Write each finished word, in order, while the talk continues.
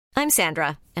I'm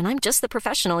Sandra, and I'm just the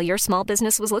professional your small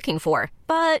business was looking for.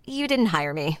 But you didn't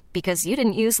hire me because you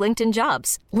didn't use LinkedIn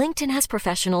Jobs. LinkedIn has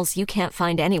professionals you can't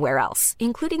find anywhere else,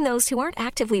 including those who aren't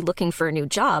actively looking for a new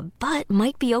job, but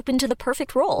might be open to the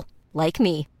perfect role, like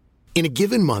me. In a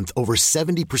given month, over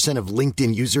 70% of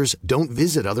LinkedIn users don't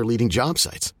visit other leading job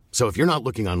sites. So if you're not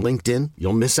looking on LinkedIn,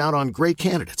 you'll miss out on great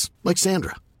candidates like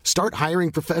Sandra. Start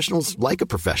hiring professionals like a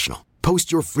professional.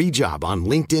 Post your free job on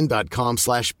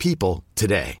linkedin.com/people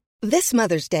today. This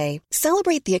Mother's Day,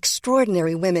 celebrate the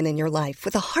extraordinary women in your life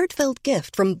with a heartfelt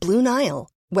gift from Blue Nile.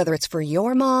 Whether it's for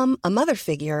your mom, a mother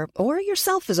figure, or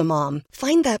yourself as a mom,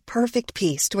 find that perfect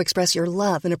piece to express your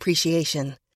love and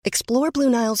appreciation. Explore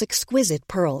Blue Nile's exquisite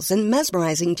pearls and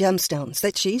mesmerizing gemstones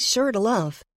that she's sure to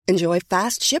love. Enjoy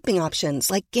fast shipping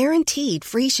options like guaranteed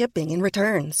free shipping and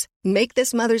returns. Make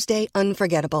this Mother's Day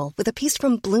unforgettable with a piece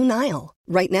from Blue Nile.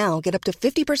 Right now, get up to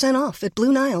 50% off at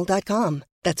BlueNile.com.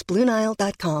 That's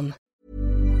BlueNile.com.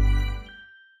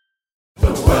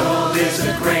 The world is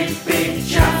a great big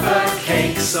Jaffa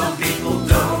cake. Some people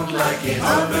don't like it,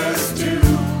 others do.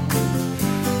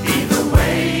 Either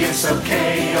way, it's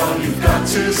okay. All you've got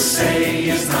to say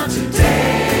is not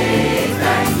today,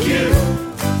 thank you.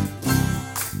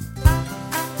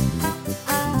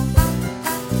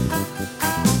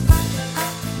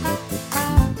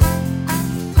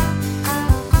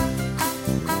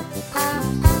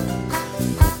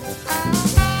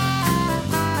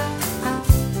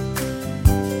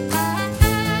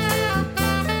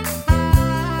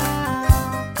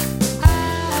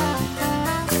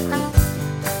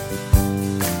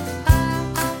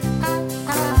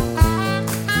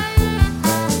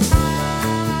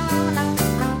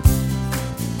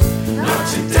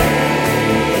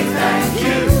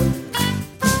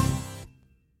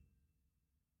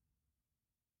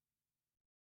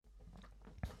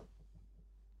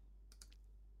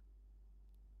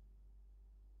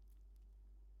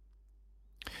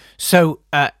 So,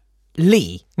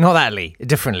 Lee, not that Lee,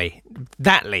 different Lee,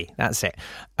 that Lee, that's it,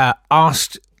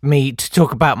 asked me to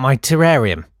talk about my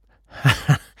terrarium.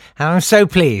 And I'm so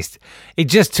pleased. It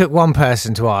just took one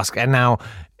person to ask, and now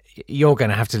you're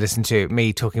going to have to listen to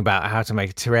me talking about how to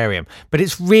make a terrarium. But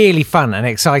it's really fun and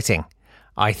exciting,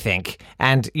 I think.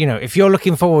 And, you know, if you're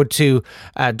looking forward to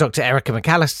Dr. Erica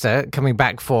McAllister coming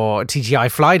back for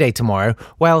TGI Fly Day tomorrow,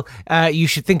 well, you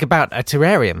should think about a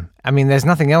terrarium. I mean, there's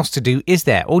nothing else to do, is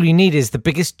there? All you need is the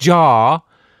biggest jar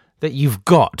that you've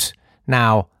got.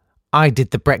 Now, I did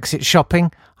the Brexit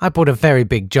shopping. I bought a very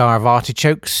big jar of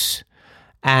artichokes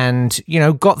and, you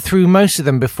know, got through most of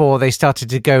them before they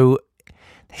started to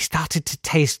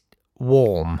taste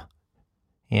warm.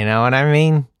 You know what I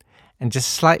mean? And just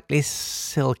slightly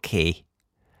silky.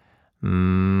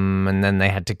 And then they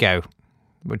had to go,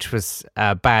 which was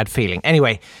a bad feeling.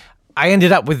 Anyway, I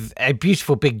ended up with a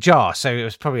beautiful big jar. So it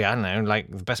was probably, I don't know, like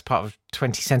the best part of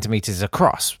 20 centimeters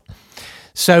across.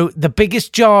 So the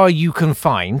biggest jar you can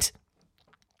find.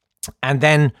 And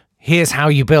then here's how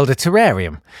you build a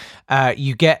terrarium.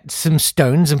 You get some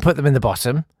stones and put them in the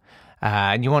bottom.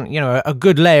 And you want, you know, a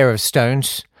good layer of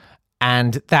stones.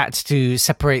 And that's to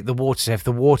separate the water. If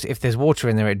there's water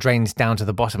in there, it drains down to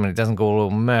the bottom and it doesn't go all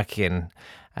murky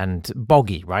and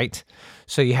boggy, right?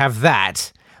 So you have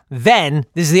that. Then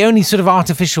this is the only sort of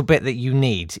artificial bit that you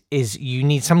need is you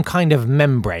need some kind of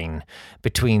membrane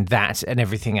between that and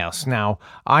everything else. Now,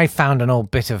 I found an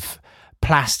old bit of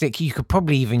plastic. You could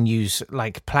probably even use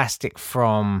like plastic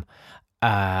from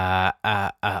a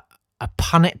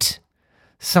punnet,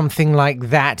 something like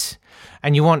that.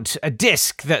 And you want a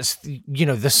disc that's, you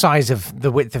know, the size of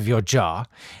the width of your jar,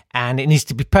 and it needs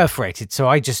to be perforated. So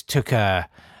I just took like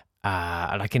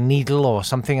a needle or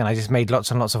something, and I just made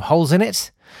lots and lots of holes in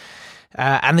it.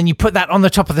 And then you put that on the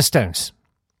top of the stones.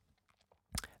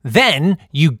 Then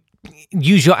you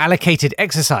use your allocated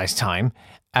exercise time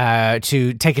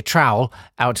to take a trowel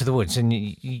out to the woods and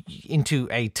into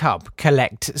a tub,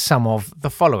 collect some of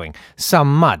the following: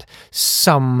 some mud,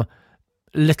 some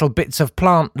little bits of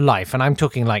plant life, and I'm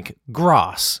talking like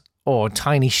grass or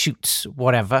tiny shoots,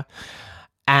 whatever,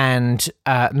 and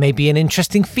maybe an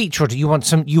interesting feature. Or do you want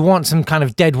some kind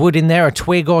of dead wood in there, a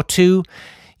twig or two?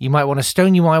 You might want a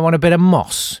stone, you might want a bit of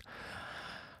moss.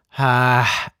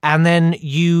 And then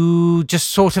you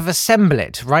just sort of assemble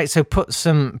it, right? So put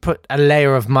a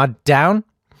layer of mud down,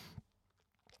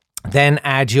 then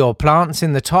add your plants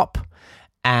in the top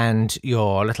and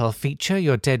your little feature,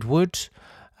 your dead wood,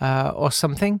 or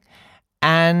something,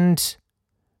 and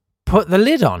put the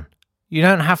lid on. You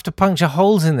don't have to puncture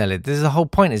holes in the lid. This is the whole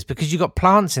point, is because you've got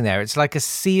plants in there. It's like a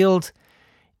sealed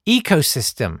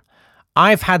ecosystem.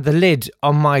 I've had the lid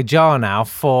on my jar now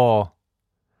for,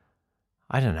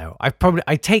 I don't know.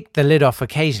 I take the lid off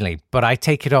occasionally, but I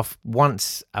take it off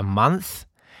once a month,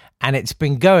 and it's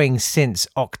been going since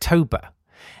October,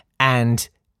 and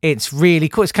it's really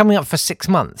cool. It's coming up for 6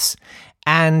 months,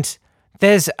 and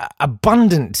there's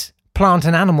abundant plant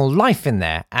and animal life in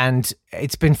there, and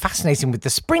it's been fascinating with the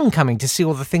spring coming to see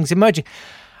all the things emerging.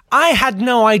 I had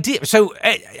no idea. So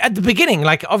at the beginning,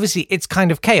 like obviously it's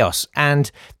kind of chaos, and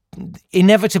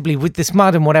inevitably with this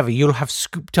mud and whatever, you'll have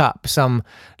scooped up some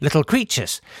little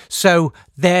creatures. So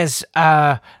there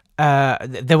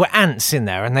were ants in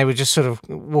there, and they were just sort of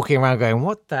walking around going,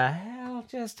 what the hell?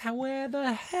 Where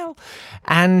the hell?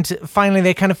 And finally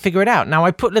they kind of figure it out. Now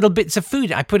I put little bits of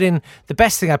food. The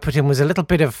best thing I put in was a little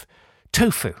bit of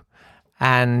tofu,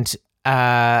 and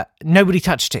nobody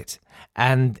touched it,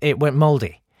 and it went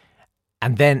moldy.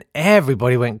 And then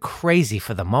everybody went crazy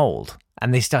for the mold,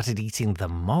 and they started eating the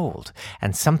mold,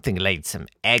 and something laid some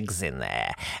eggs in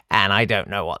there, and I don't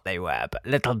know what they were, but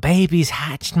little babies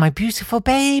hatched, my beautiful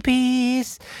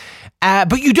babies.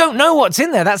 But you don't know what's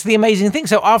in there. That's the amazing thing.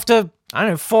 So after,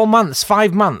 4 months,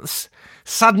 5 months,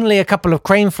 suddenly a couple of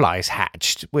crane flies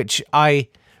hatched, which I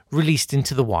released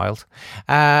into the wild.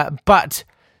 But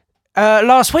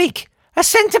last week, a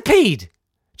centipede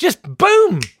just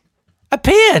boom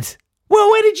appeared. Well,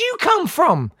 where did you come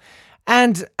from?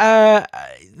 And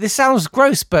this sounds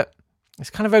gross, but it's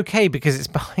kind of okay because it's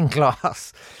behind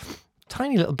glass.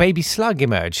 Tiny little baby slug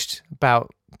emerged about,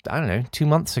 2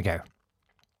 months ago.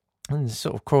 And it's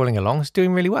sort of crawling along. It's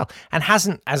doing really well. And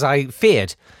hasn't, as I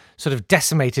feared, sort of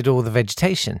decimated all the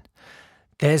vegetation.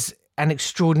 There's an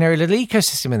extraordinary little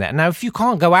ecosystem in there. Now, if you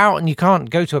can't go out and you can't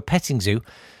go to a petting zoo,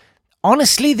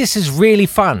 honestly, this is really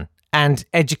fun and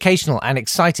educational and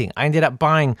exciting. I ended up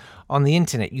buying on the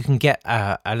internet, you can get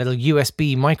a little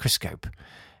USB microscope.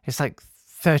 It's like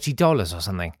 $30 or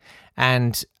something.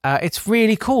 And it's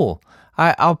really cool.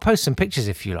 I'll post some pictures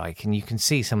if you like, and you can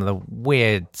see some of the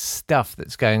weird stuff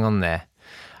that's going on there.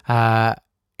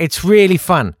 It's really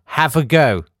fun. Have a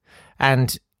go.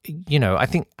 And, I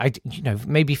think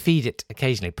maybe feed it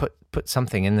occasionally. Put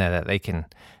something in there that they can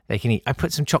eat. I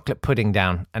put some chocolate pudding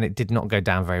down, and it did not go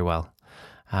down very well.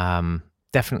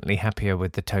 Definitely happier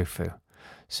with the tofu.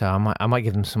 So I might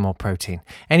give them some more protein.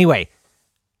 Anyway,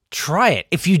 try it.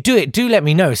 If you do it, do let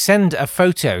me know. Send a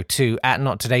photo to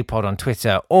 @NotTodayPod on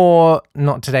Twitter, or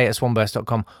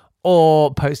notttoday@swanburst.com,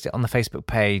 or post it on the Facebook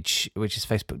page, which is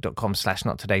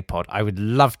facebook.com/nottodaypod. I would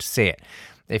love to see it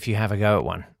if you have a go at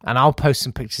one. And I'll post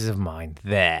some pictures of mine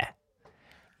there.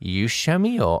 You show me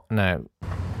your... No.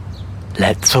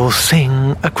 Let's all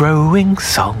sing a growing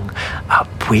song.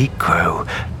 Up we grow,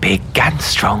 big and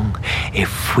strong.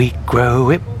 If we grow,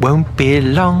 it won't be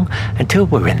long until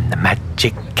we're in the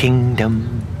magic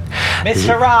kingdom.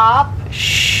 Mr. Rob!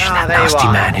 Shh, that nasty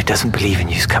man who doesn't believe in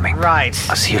you's coming. Right.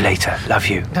 I'll see you later. Love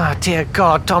you. Oh, dear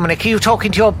God, Dominic, are you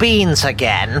talking to your beans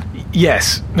again?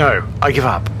 Yes. No. I give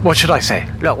up. What should I say?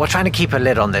 Look, we're trying to keep a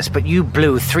lid on this, but you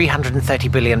blew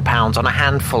 £330 billion on a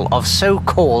handful of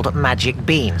so-called magic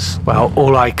beans. Well,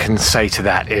 all I can say to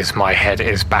that is my head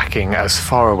is backing as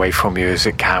far away from you as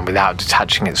it can without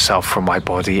detaching itself from my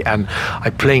body, and I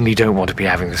plainly don't want to be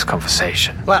having this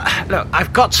conversation. Well, look,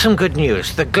 I've got some good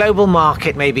news. The global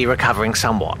market may be recovering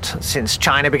somewhat. Since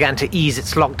China began to ease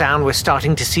its lockdown, we're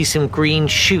starting to see some green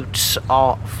shoots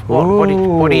of... What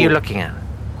are you looking at?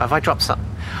 Have I dropped something?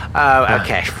 Oh,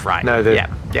 okay, right. No,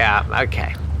 Yeah,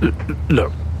 okay.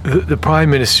 Look, the Prime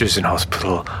Minister is in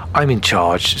hospital. I'm in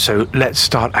charge, so let's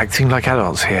start acting like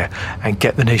adults here and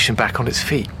get the nation back on its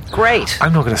feet. Great.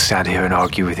 I'm not going to stand here and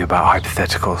argue with you about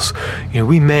hypotheticals.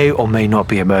 We may or may not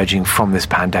be emerging from this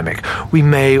pandemic. We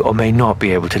may or may not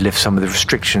be able to lift some of the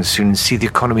restrictions soon and see the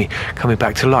economy coming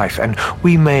back to life. And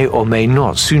we may or may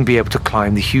not soon be able to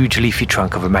climb the huge leafy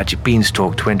trunk of a magic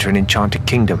beanstalk to enter an enchanted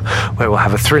kingdom where we'll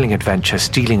have a thrilling adventure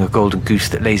stealing a golden goose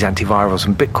that lays antivirals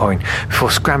and Bitcoin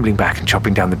before scrambling back and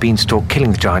chopping down the beanstalk,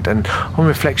 killing the giant, and on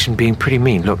reflection being pretty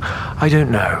mean. Look, I don't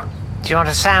know. Do you want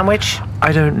a sandwich?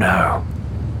 I don't know.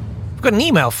 I've got an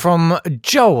email from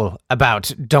Joel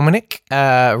about Dominic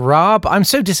Raab. I'm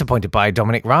so disappointed by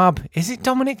Dominic Raab. Is it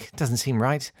Dominic? Doesn't seem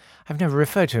right. I've never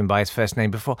referred to him by his first name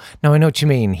before. No, I know what you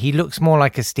mean. He looks more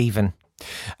like a Stephen.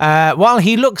 While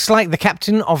he looks like the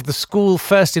captain of the school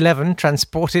first 11,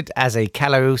 transported as a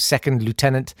callow second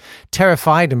lieutenant,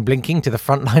 terrified and blinking to the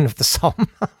front line of the Somme.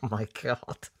 Oh, my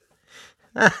God.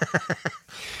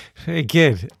 Very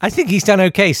good. I think he's done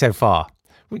okay so far.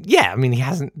 Yeah, I mean, he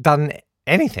hasn't done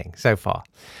anything so far.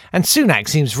 And Sunak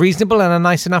seems reasonable and a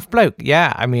nice enough bloke.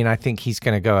 Yeah, I mean, I think he's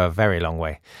going to go a very long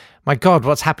way. My God,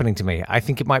 what's happening to me? I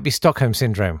think it might be Stockholm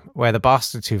Syndrome, where the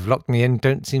bastards who've locked me in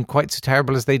don't seem quite so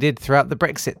terrible as they did throughout the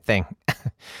Brexit thing.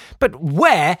 But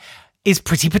where is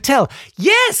Priti Patel?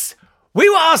 Yes! We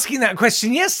were asking that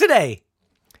question yesterday.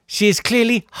 She is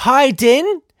clearly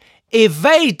hiding,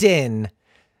 evading,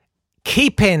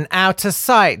 keeping out of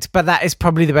sight. But that is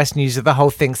probably the best news of the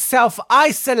whole thing.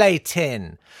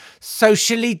 Self-isolating,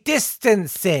 socially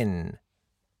distancing.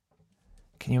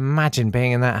 Can you imagine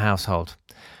being in that household?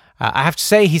 I have to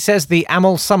say, he says the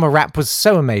Amol summer rap was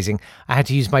so amazing, I had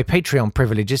to use my Patreon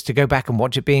privileges to go back and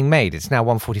watch it being made. It's now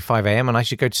 1:45 a.m. and I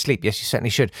should go to sleep. Yes, you certainly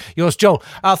should. Yours, Joel.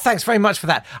 Thanks very much for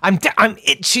that. I'm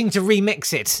itching to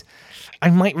remix it.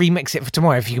 I might remix it for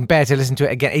tomorrow if you can bear to listen to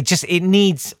it again. It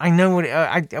needs, I know what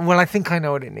I think I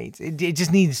know what it needs. It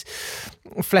just needs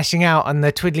fleshing out, and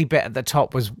the twiddly bit at the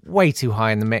top was way too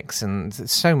high in the mix, and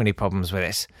so many problems with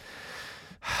it.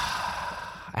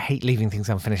 I hate leaving things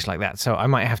unfinished like that, so I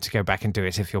might have to go back and do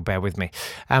it if you'll bear with me.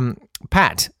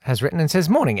 Pat has written and says,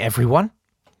 "Morning, everyone."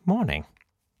 Morning.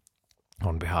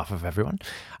 On behalf of everyone.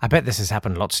 I bet this has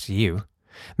happened lots to you.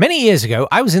 Many years ago,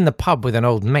 I was in the pub with an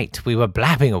old mate. We were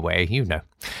blabbing away, you know.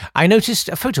 I noticed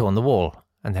a photo on the wall,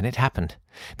 and then it happened.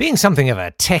 Being something of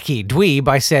a techie dweeb,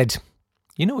 I said,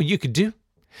 "You know what you could do?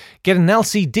 Get an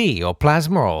LCD or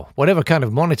plasma or whatever kind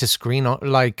of monitor screen on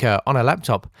a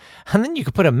laptop, and then you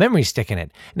could put a memory stick in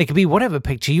it, and it could be whatever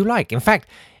picture you like. In fact,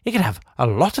 it could have a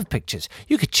lot of pictures.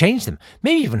 You could change them,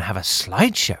 maybe even have a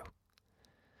slideshow."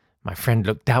 My friend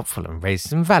looked doubtful and raised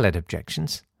some valid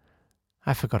objections.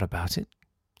 I forgot about it.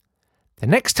 The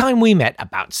next time we met,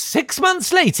 about 6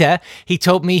 months later, he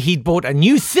told me he'd bought a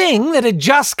new thing that had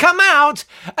just come out,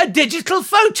 a digital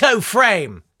photo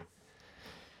frame.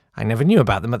 I never knew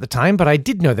about them at the time, but I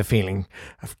did know the feeling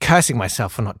of cursing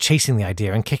myself for not chasing the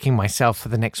idea and kicking myself for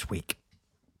the next week.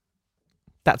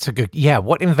 That's a good... Yeah,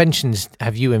 what inventions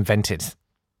have you invented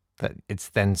that it's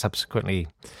then subsequently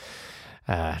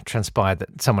transpired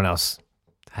that someone else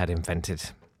had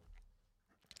invented?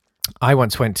 I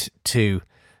once went to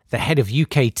the head of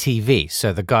UK TV,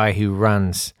 so the guy who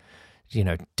runs,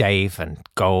 Dave and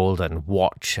Gold and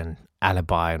Watch and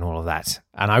Alibi and all of that.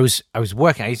 And I was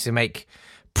working, I used to make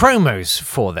promos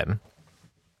for them,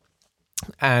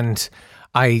 and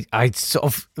I sort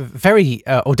of very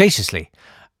audaciously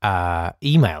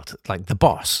emailed the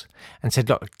boss and said,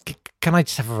 "Look, can I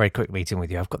just have a very quick meeting with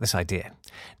you? I've got this idea."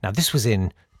 Now this was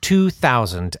in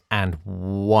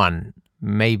 2001,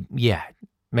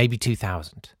 maybe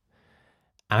 2000.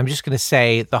 And I'm just going to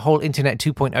say the whole Internet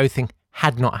 2.0 thing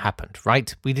had not happened,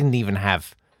 right? We didn't even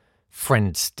have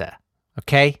Friendster,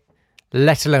 okay?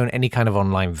 Let alone any kind of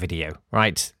online video,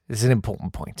 right? This is an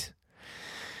important point.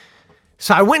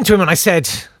 So I went to him and I said,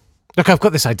 "Look, I've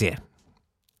got this idea.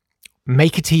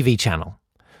 Make a TV channel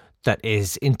that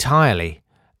is entirely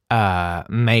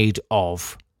made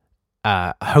of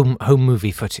home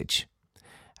movie footage.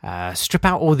 Strip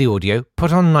out all the audio,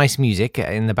 put on nice music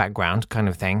in the background kind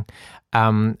of thing.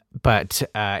 But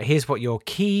here's what your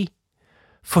key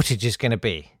footage is going to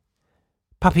be.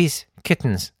 Puppies,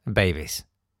 kittens, and babies.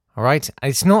 All right?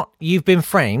 It's not you've been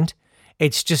framed.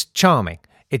 It's just charming.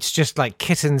 It's just like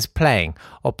kittens playing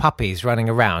or puppies running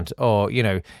around or,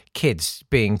 kids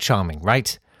being charming,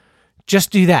 right? Just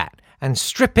do that and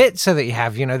strip it so that you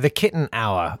have, the kitten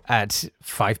hour at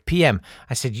 5 p.m.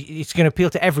 I said it's going to appeal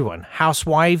to everyone.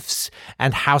 Housewives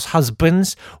and house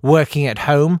husbands working at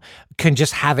home can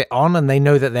just have it on and they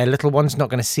know that their little one's not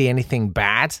going to see anything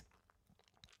bad.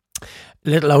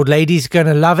 Little old lady's going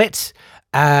to love it.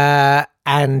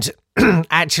 And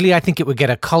actually, I think it would get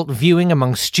a cult viewing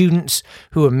among students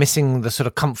who are missing the sort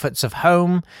of comforts of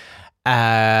home.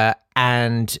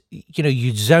 And,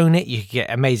 you'd zone it. You could get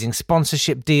amazing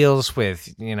sponsorship deals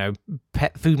with,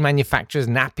 pet food manufacturers,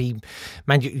 nappy,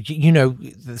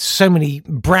 there's so many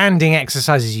branding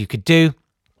exercises you could do.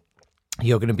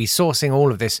 You're going to be sourcing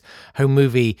all of this home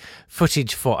movie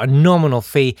footage for a nominal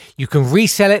fee. You can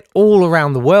resell it all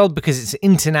around the world because it's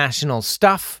international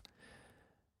stuff.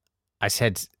 I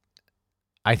said,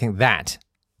 I think that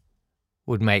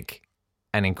would make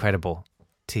an incredible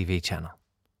TV channel.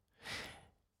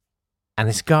 And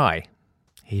this guy,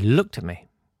 he looked at me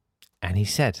and he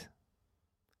said,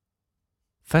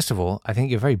 "First of all, I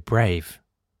think you're very brave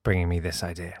bringing me this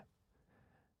idea."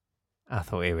 I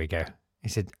thought, here we go. He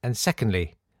said, "And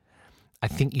secondly, I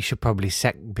think you should probably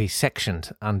be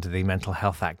sectioned under the Mental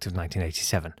Health Act of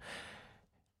 1987.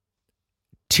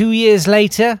 2 years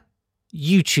later,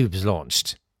 YouTube's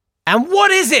launched. And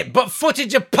what is it but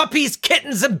footage of puppies,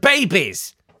 kittens, and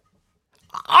babies?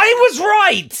 I was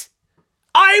right.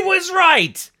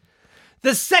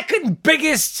 The second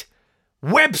biggest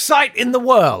website in the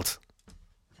world.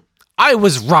 I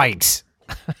was right.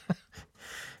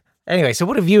 Anyway, so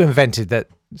what have you invented that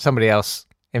somebody else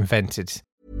invented?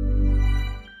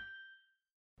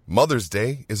 Mother's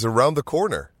Day is around the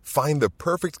corner. Find the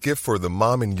perfect gift for the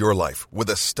mom in your life with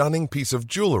a stunning piece of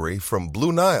jewelry from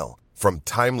Blue Nile. From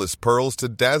timeless pearls to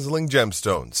dazzling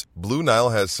gemstones, Blue Nile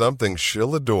has something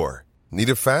she'll adore. Need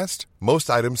it fast? Most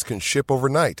items can ship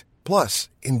overnight.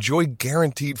 Plus, enjoy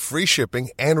guaranteed free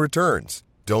shipping and returns.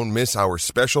 Don't miss our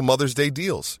special Mother's Day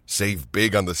deals. Save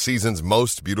big on the season's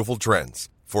most beautiful trends.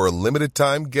 For a limited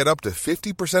time, get up to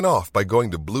 50% off by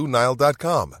going to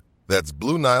BlueNile.com. That's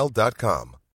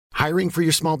BlueNile.com. Hiring for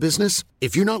your small business?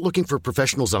 If you're not looking for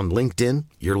professionals on LinkedIn,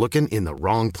 you're looking in the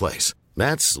wrong place.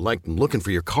 That's like looking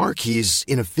for your car keys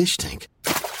in a fish tank.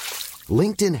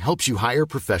 LinkedIn helps you hire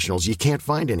professionals you can't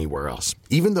find anywhere else,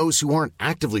 even those who aren't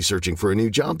actively searching for a new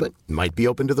job but might be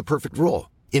open to the perfect role.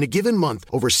 In a given month,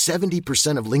 over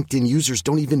 70% of LinkedIn users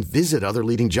don't even visit other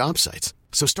leading job sites.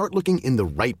 So start looking in the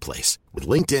right place. With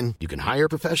LinkedIn, you can hire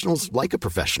professionals like a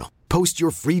professional. Post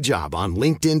your free job on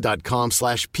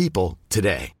linkedin.com/people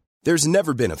today. There's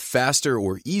never been a faster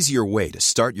or easier way to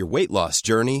start your weight loss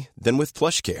journey than with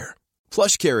PlushCare.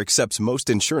 PlushCare accepts most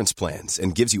insurance plans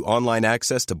and gives you online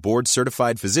access to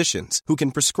board-certified physicians who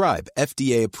can prescribe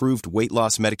FDA-approved weight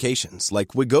loss medications like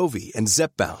Wegovy and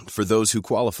Zepbound for those who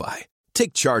qualify.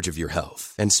 Take charge of your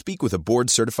health and speak with a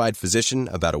board-certified physician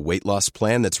about a weight loss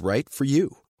plan that's right for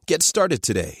you. Get started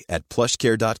today at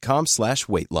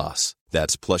plushcare.com/weight loss.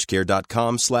 That's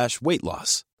plushcare.com/weight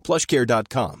loss.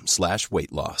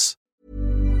 plushcare.com/weight loss.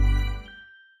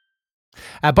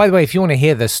 By the way, if you want to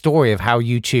hear the story of how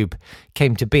YouTube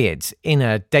came to be, it's in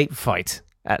a date fight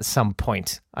at some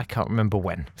point. I can't remember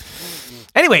when.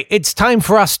 Anyway, it's time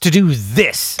for us to do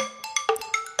this.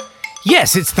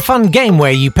 Yes, it's the fun game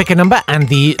where you pick a number and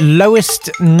the lowest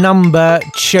number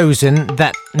chosen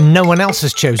that no one else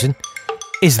has chosen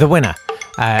is the winner.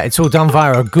 It's all done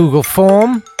via a Google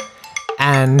form.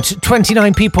 And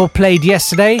 29 people played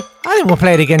yesterday. I think we'll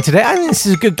play it again today. I think this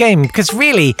is a good game because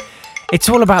really, it's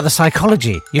all about the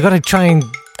psychology. You got to try and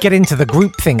get into the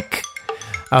groupthink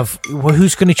of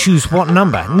who's going to choose what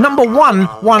number. Number one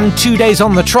won 2 days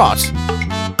on the trot.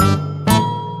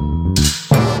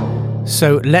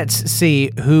 So let's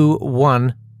see who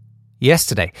won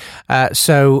yesterday.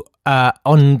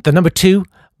 On the number 2,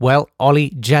 well,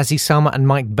 Ollie, Jazzy Salma and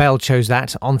Mike Bell chose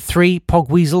that. On 3, Pog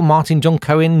Weasel, Martin John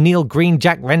Cohen, Neil Green,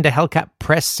 Jack Render, Hellcat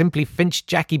Press, Simply Finch,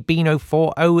 Jackie Beano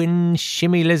 4, Owen,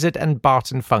 Shimmy Lizard and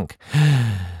Barton Funk.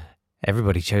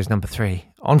 Everybody chose number 3.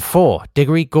 On 4,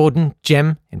 Diggory, Gordon,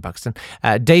 Jem in Buxton,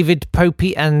 David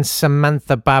Popey and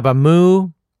Samantha Baba Moo.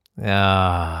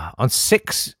 On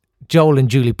 6, Joel and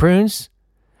Julie Prunes.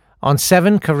 On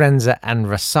 7, Carenza and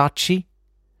Rasachi.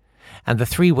 And the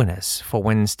 3 winners for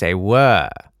Wednesday were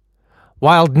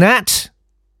Wild Nat,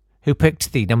 who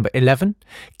picked the number 11,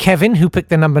 Kevin, who picked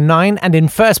the number 9, and in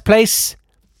first place,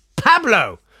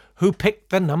 Pablo, who picked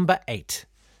the number 8.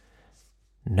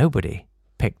 Nobody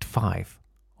picked 5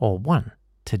 or 1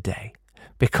 today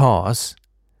because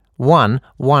 1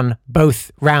 won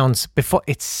both rounds before.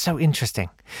 It's so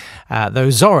interesting. Though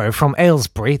Zorro from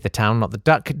Aylesbury, the town, not the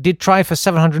duck, did try for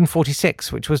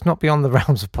 746, which was not beyond the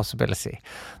realms of possibility.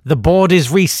 The board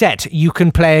is reset. You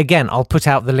can play again. I'll put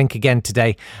out the link again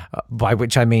today, by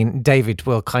which I mean David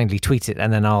will kindly tweet it,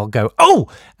 and then I'll go, oh,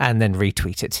 and then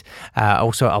retweet it.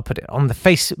 Also, I'll put it on the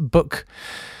Facebook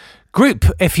group.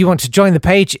 If you want to join the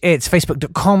page, it's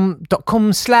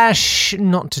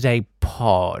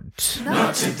facebook.com/nottodaypod.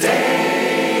 Not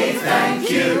today, thank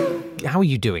you. How are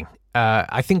you doing?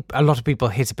 I think a lot of people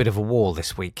hit a bit of a wall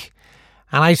this week,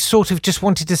 and I sort of just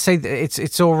wanted to say that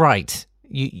it's all right.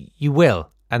 You will,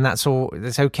 and that's all.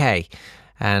 That's okay,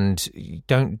 and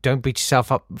don't beat yourself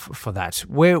up for that.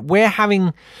 We're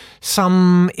having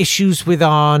some issues with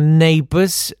our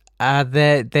neighbours.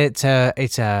 It's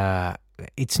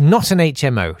not an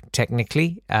HMO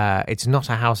technically. It's not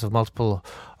a house of multiple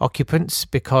occupants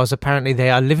because apparently they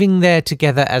are living there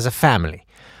together as a family.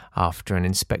 After an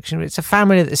inspection, it's a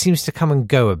family that seems to come and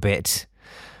go a bit,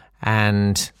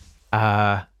 and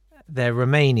they're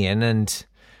Romanian, and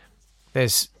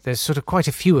there's sort of quite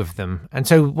a few of them, and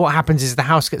so what happens is the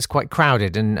house gets quite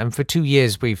crowded, and for 2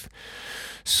 years we've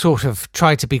sort of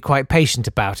tried to be quite patient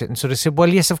about it, and sort of said, well,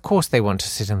 yes, of course they want to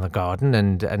sit in the garden,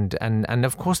 and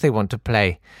of course they want to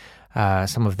play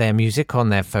some of their music on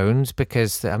their phones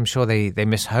because I'm sure they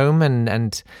miss home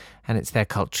and it's their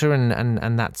culture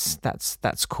and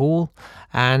that's cool.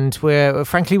 And we're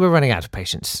running out of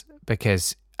patience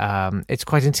because it's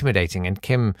quite intimidating, and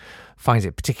Kim finds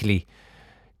it particularly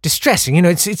distressing. You know,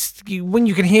 it's when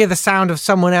you can hear the sound of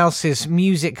someone else's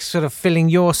music sort of filling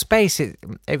your space,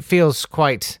 it feels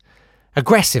quite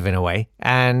aggressive in a way.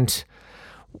 And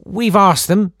we've asked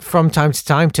them from time to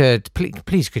time to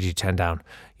please could you turn down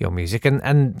your music,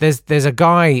 and there's a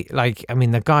guy, like, I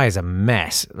mean, the guy is a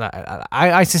mess.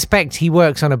 I suspect he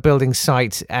works on a building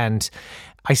site, and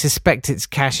I suspect it's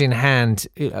cash in hand.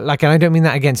 Like, and I don't mean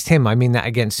that against him, I mean that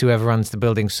against whoever runs the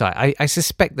building site. I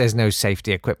suspect there's no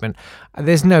safety equipment,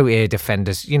 there's no ear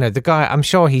defenders. You know, the guy, I'm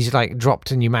sure he's like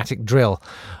dropped a pneumatic drill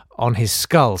on his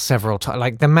skull several times.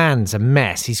 Like, the man's a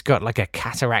mess. He's got like a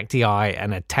cataracty eye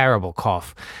and a terrible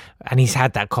cough, and he's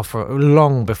had that cough for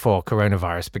long before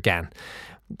coronavirus began.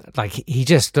 Like, he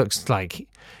just looks like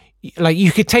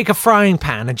you could take a frying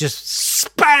pan and just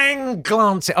spang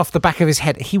glance it off the back of his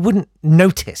head. He wouldn't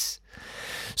notice.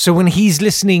 So when he's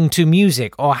listening to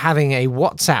music or having a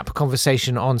WhatsApp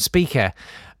conversation on speaker,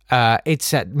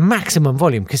 it's at maximum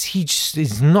volume because he just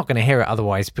is not going to hear it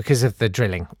otherwise because of the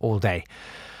drilling all day.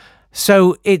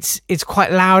 So it's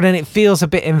quite loud and it feels a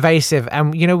bit invasive.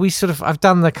 And, you know, I've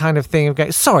done the kind of thing of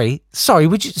going, sorry,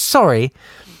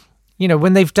 you know,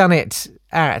 when they've done it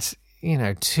at,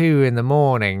 2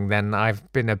 a.m, then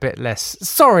I've been a bit less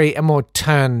sorry and more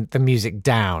turn the music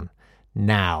down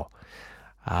now.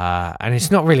 And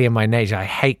it's not really in my nature. I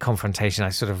hate confrontation. I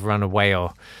sort of run away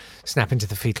or snap into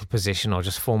the fetal position or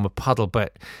just form a puddle.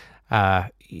 But, I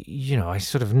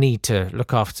sort of need to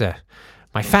look after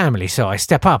my family. So I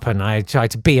step up and I try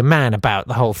to be a man about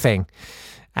the whole thing.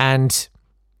 And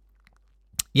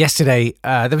yesterday,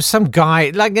 there was some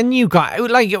guy, like a new guy,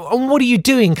 like, what are you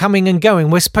doing coming and going?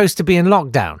 We're supposed to be in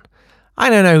lockdown. I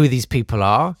don't know who these people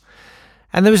are.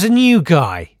 And there was a new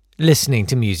guy listening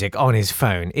to music on his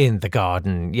phone in the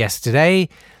garden yesterday.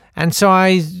 And so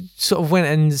I sort of went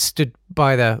and stood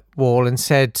by the wall and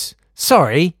said,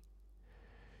 sorry,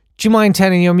 do you mind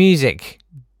turning your music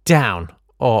down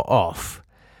or off?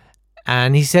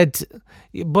 And he said,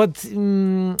 but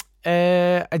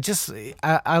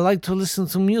I like to listen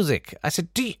to music. I said,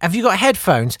 have you got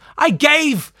headphones? I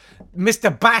gave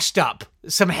Mr. Bashed Up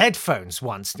some headphones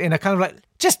once in a kind of like,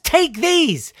 just take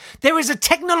these. There is a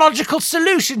technological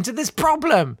solution to this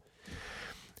problem.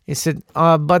 He said,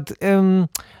 but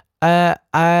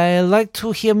I like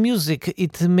to hear music.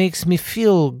 It makes me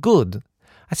feel good.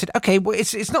 I said, okay, well,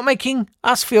 it's not making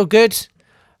us feel good.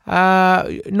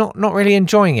 Not really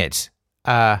enjoying it.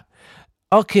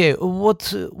 Okay,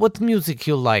 what music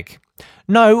you like?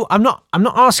 No, I'm not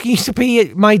asking you to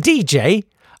be my DJ.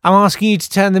 I'm asking you to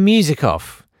turn the music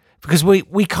off because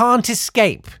we can't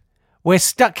escape. We're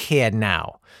stuck here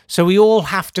now. So we all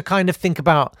have to kind of think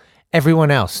about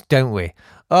everyone else, don't we?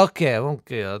 Okay, I'll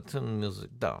turn the music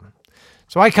down.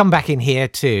 So I come back in here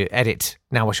to edit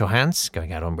Now Wash Your Hands,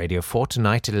 going out on Radio 4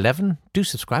 tonight at 11. Do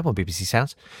subscribe on BBC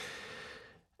Sounds.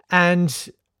 And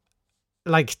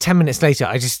like 10 minutes later,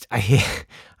 I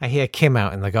hear Kim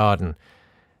out in the garden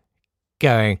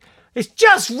going, it's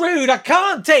just rude, I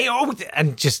can't take it,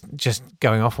 and just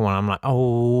going off on one. I'm like,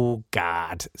 oh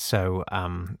God. So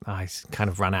I kind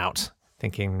of ran out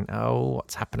thinking, oh,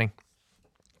 what's happening?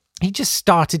 He just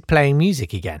started playing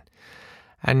music again,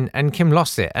 and Kim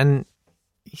lost it. And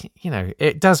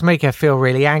it does make her feel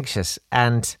really anxious.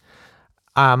 And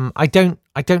I don't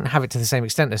have it to the same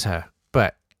extent as her,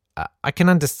 but I can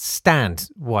understand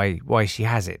why she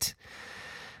has it.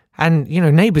 And,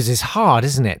 neighbours is hard,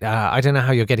 isn't it? I don't know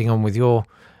how you're getting on with your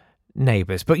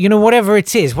neighbours, but, whatever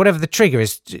it is, whatever the trigger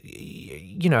is,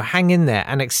 hang in there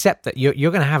and accept that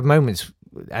you're going to have moments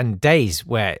and days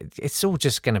where it's all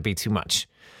just going to be too much.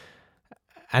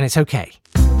 And it's okay.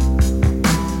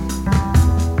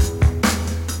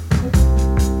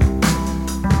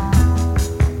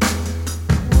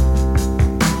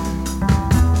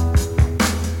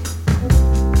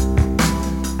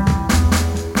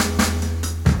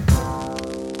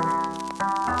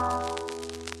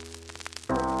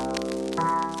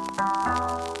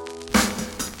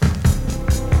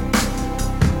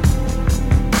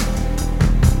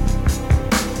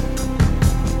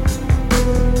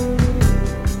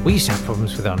 We used to have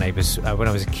problems with our neighbours. When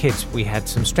I was a kid, we had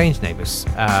some strange neighbours.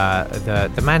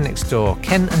 The man next door,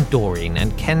 Ken and Doreen,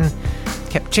 and Ken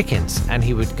kept chickens, and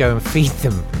he would go and feed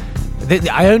them.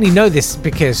 I only know this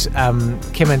because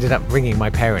Kim ended up ringing my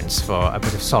parents for a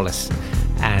bit of solace,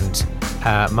 and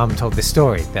Mum told this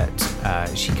story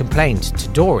that she complained to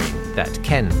Doreen that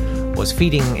Ken was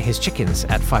feeding his chickens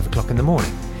at 5 o'clock in the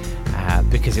morning.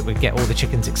 Because it would get all the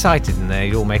chickens excited and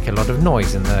they'd all make a lot of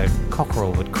noise and the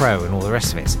cockerel would crow and all the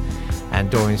rest of it. And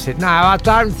Doreen said, no, I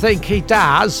don't think he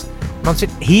does. Mum said,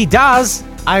 he does.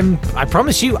 I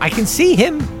promise you, I can see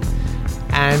him.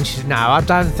 And she said, no, I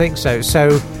don't think so.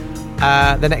 So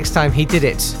the next time he did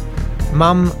it,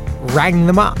 Mum rang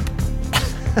them up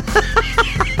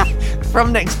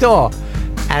from next door.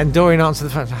 And Dorian answered the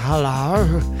phone. Hello?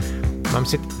 Mum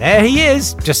said, there he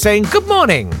is, just saying good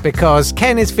morning, because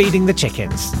Ken is feeding the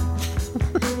chickens.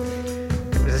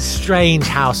 It was a strange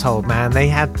household, man. They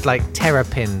had, like,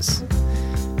 terrapins.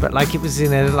 But, like, it was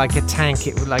in a tank.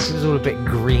 It was all a bit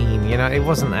green, you know? It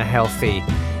wasn't a healthy...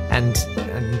 And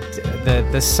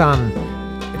the son,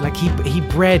 like, he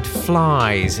bred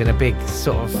flies in a big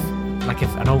sort of, like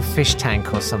an old fish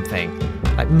tank or something.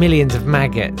 Like millions of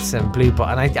maggots and bluebot.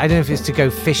 And I don't know if it was to go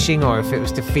fishing or if it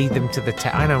was to feed them to the...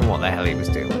 I don't know what the hell he was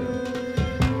doing.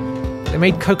 They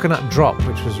made coconut drop,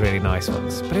 which was really nice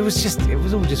once. But it was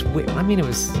all just... I mean, it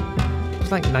was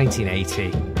like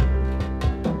 1980.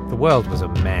 The world was a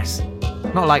mess.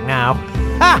 Not like now.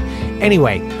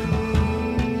 Anyway...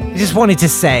 I just wanted to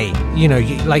say, you know,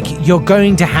 you're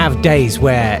going to have days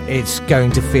where it's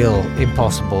going to feel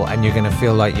impossible and you're going to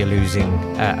feel like you're losing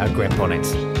a grip on it.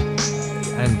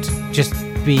 And just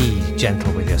be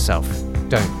gentle with yourself.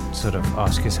 Don't sort of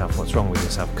ask yourself what's wrong with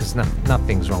yourself, because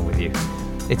nothing's wrong with you.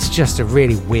 It's just a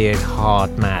really weird,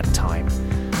 hard, mad time.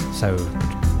 So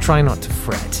try not to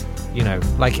fret. You know,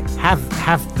 like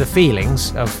have the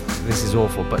feelings of this is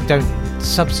awful, but don't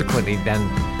subsequently then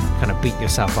kind of beat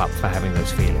yourself up for having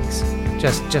those feelings.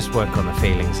 Just work on the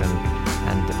feelings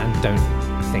and don't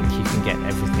think you can get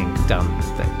everything done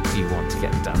that you want to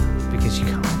get done, because you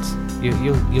can't.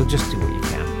 You'll just do what you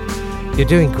can. You're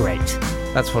doing great.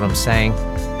 That's what I'm saying.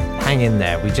 Hang in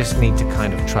there. We just need to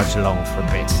kind of trudge along for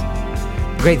a bit.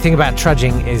 The great thing about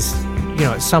trudging is, you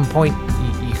know, at some point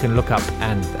you can look up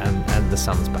and the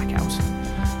sun's back out.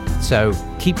 So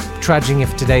keep trudging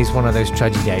if today's one of those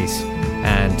trudgy days,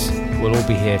 and we'll all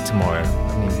be here tomorrow.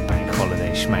 I mean, bank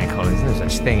holiday, schmank holiday, there's no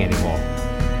such thing anymore.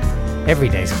 Every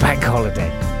day's a bank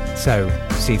holiday. So,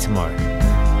 see you tomorrow.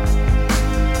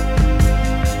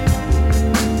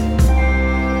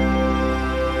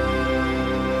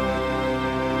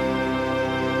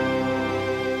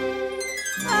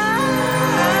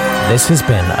 This has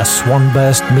been a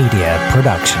Swanburst Media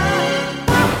production.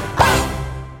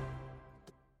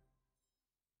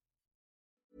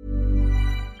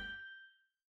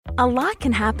 A lot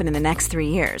can happen in the next 3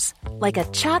 years. Like a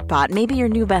chatbot may be your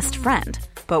new best friend.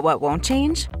 But what won't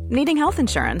change? Needing health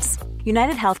insurance.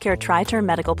 United Healthcare Tri-Term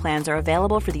Medical Plans are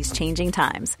available for these changing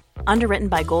times. Underwritten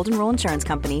by Golden Rule Insurance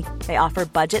Company, they offer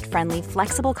budget-friendly,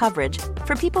 flexible coverage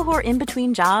for people who are in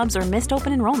between jobs or missed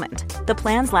open enrollment. The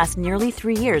plans last nearly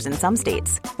 3 years in some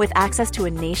states, with access to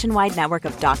a nationwide network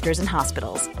of doctors and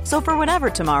hospitals. So for whatever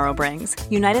tomorrow brings,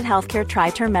 United Healthcare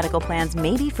Tri-Term Medical Plans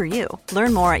may be for you.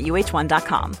 Learn more at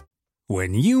uh1.com.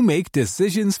 When you make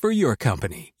decisions for your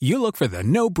company, you look for the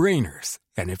no-brainers.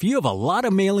 And if you have a lot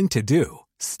of mailing to do,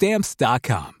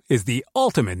 Stamps.com is the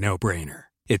ultimate no-brainer.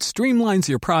 It streamlines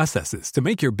your processes to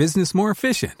make your business more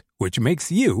efficient, which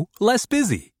makes you less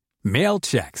busy. Mail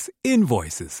checks,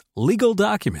 invoices, legal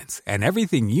documents, and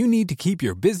everything you need to keep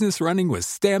your business running with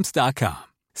Stamps.com.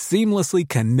 Seamlessly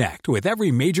connect with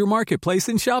every major marketplace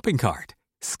and shopping cart.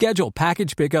 Schedule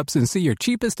package pickups and see your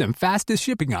cheapest and fastest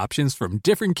shipping options from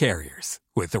different carriers,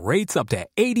 with rates up to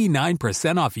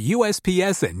 89% off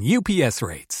USPS and UPS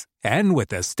rates. And with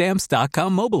the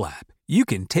Stamps.com mobile app, you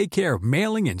can take care of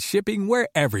mailing and shipping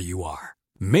wherever you are.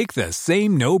 Make the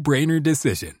same no-brainer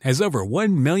decision as over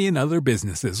 1 million other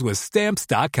businesses with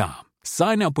Stamps.com.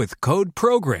 Sign up with code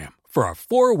PROGRAM for a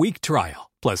 4-week trial,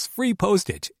 plus free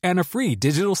postage and a free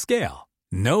digital scale.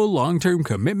 No long-term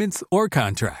commitments or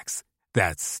contracts.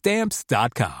 That's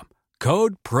Stamps.com.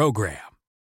 Code PROGRAM.